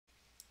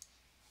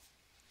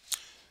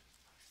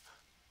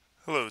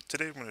Hello,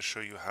 today I'm going to show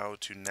you how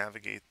to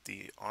navigate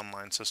the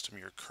online system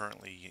you're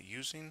currently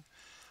using.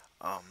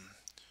 Um,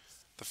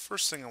 the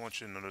first thing I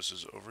want you to notice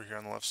is over here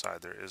on the left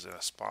side there is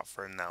a spot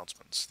for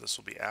announcements. This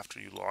will be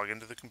after you log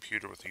into the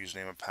computer with the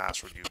username and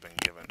password you've been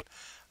given.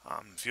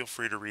 Feel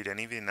free to read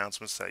any of the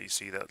announcements that you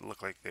see that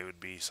look like they would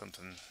be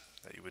something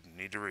that you would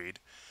need to read,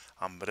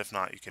 but if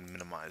not, you can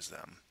minimize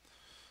them.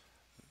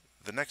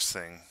 The next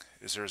thing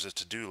is there's a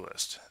to-do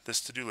list.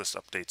 This to-do list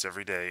updates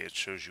every day. It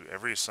shows you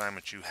every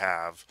assignment you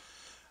have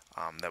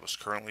that was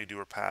currently due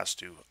or past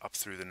due up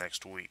through the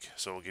next week.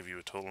 So it'll give you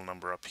a total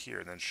number up here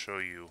and then show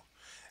you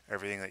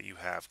everything that you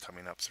have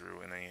coming up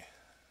through in a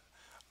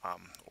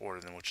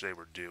order in which they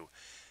were due.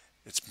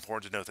 It's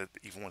important to note that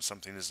even when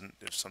something isn't,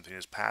 if something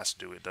is past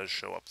due, it does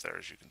show up there,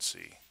 as you can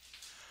see.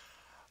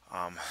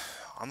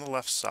 On the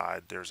left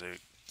side, there's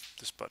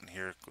this button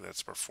here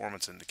that's a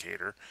performance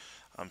indicator.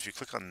 If you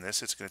click on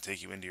this, it's going to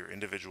take you into your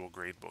individual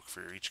grade book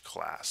for each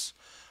class.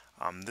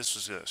 This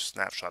is a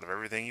snapshot of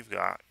everything you've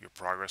got, your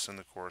progress in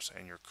the course,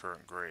 and your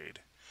current grade.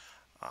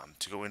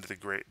 To go into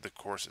the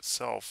course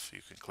itself,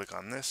 you can click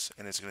on this,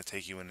 and it's going to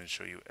take you in and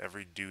show you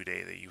every due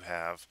day that you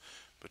have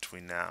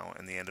between now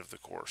and the end of the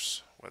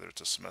course, whether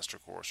it's a semester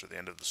course or the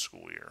end of the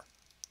school year.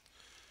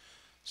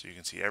 So you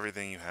can see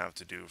everything you have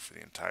to do for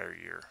the entire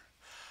year.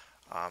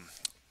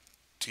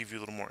 To give you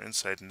a little more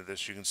insight into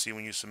this, you can see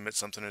when you submit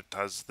something, it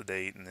tells the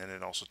date, and then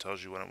it also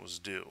tells you when it was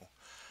due.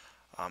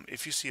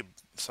 If you see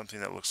something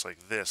that looks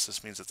like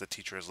this means that the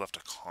teacher has left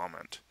a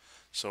comment.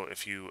 So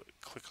if you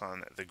click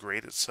on the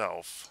grade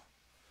itself,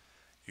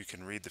 you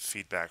can read the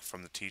feedback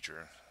from the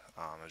teacher.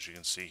 As you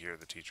can see here,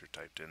 the teacher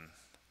typed in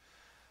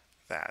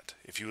that.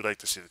 If you would like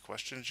to see the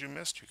questions you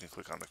missed, you can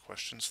click on the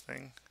questions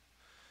thing,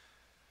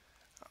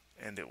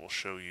 and it will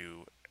show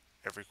you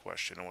every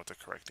question and what the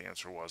correct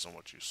answer was and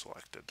what you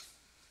selected.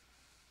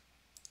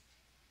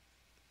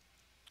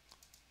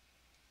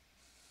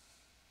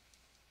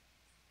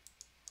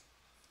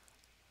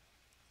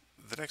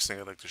 The next thing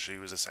I'd like to show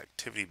you is this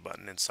activity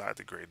button inside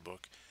the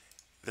gradebook.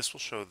 This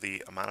will show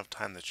the amount of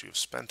time that you've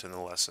spent in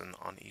the lesson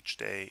on each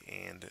day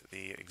and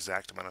the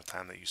exact amount of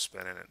time that you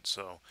spent in it.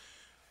 So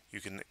you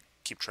can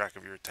keep track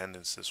of your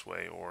attendance this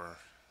way, or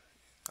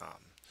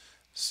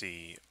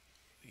see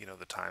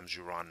the times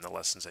you were on, the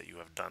lessons that you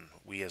have done.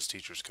 We as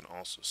teachers can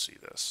also see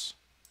this.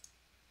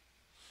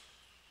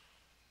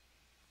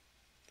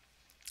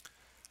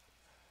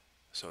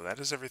 So that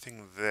is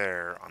everything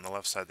there on the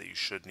left side that you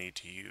should need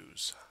to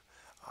use.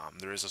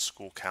 There is a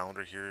school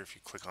calendar here. If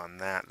you click on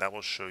that, that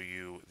will show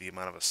you the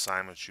amount of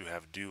assignments you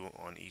have due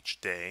on each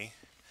day.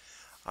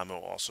 It will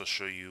also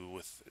show you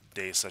with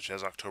days such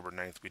as October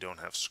 9th, we don't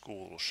have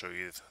school. It will show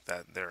you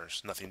that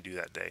there's nothing due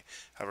that day.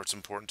 However, it's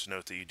important to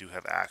note that you do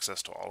have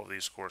access to all of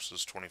these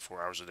courses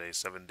 24 hours a day,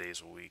 7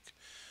 days a week,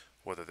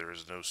 whether there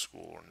is no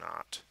school or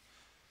not.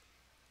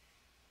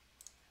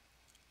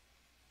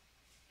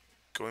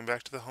 Going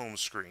back to the home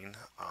screen,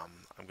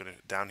 I'm going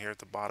to, down here at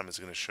the bottom is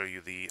going to show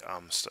you the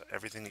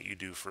everything that you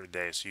do for a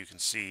day. So you can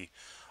see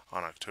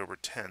on October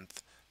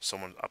 10th,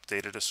 someone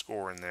updated a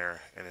score in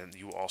there, and then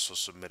you also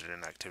submitted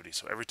an activity.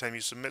 So every time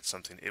you submit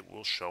something, it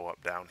will show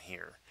up down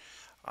here.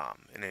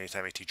 And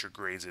anytime a teacher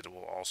grades it, it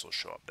will also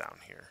show up down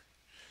here.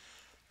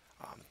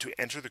 To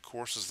enter the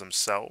courses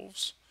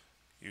themselves,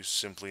 you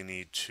simply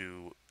need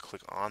to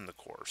click on the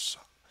course.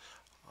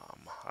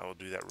 I will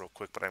do that real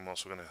quick, but I'm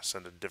also going to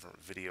send a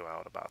different video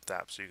out about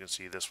that, so you can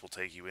see this will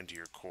take you into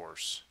your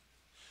course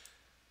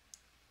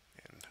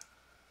and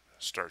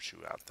start you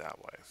out that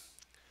way.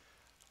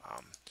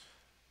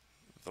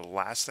 The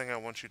last thing I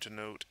want you to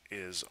note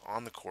is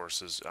on the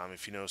courses,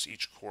 if you notice,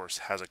 each course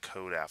has a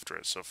code after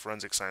it. So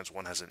Forensic Science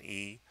 1 has an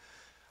E,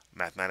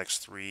 Mathematics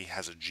 3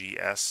 has a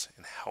GS,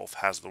 and Health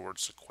has the word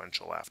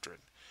sequential after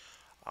it.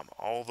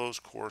 All those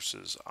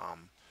courses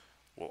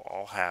will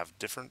all have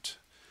different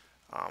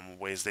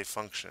ways they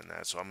function in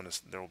that. So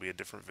there will be a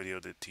different video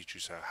that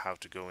teaches you how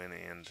to go in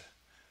and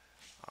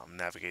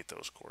navigate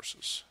those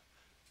courses.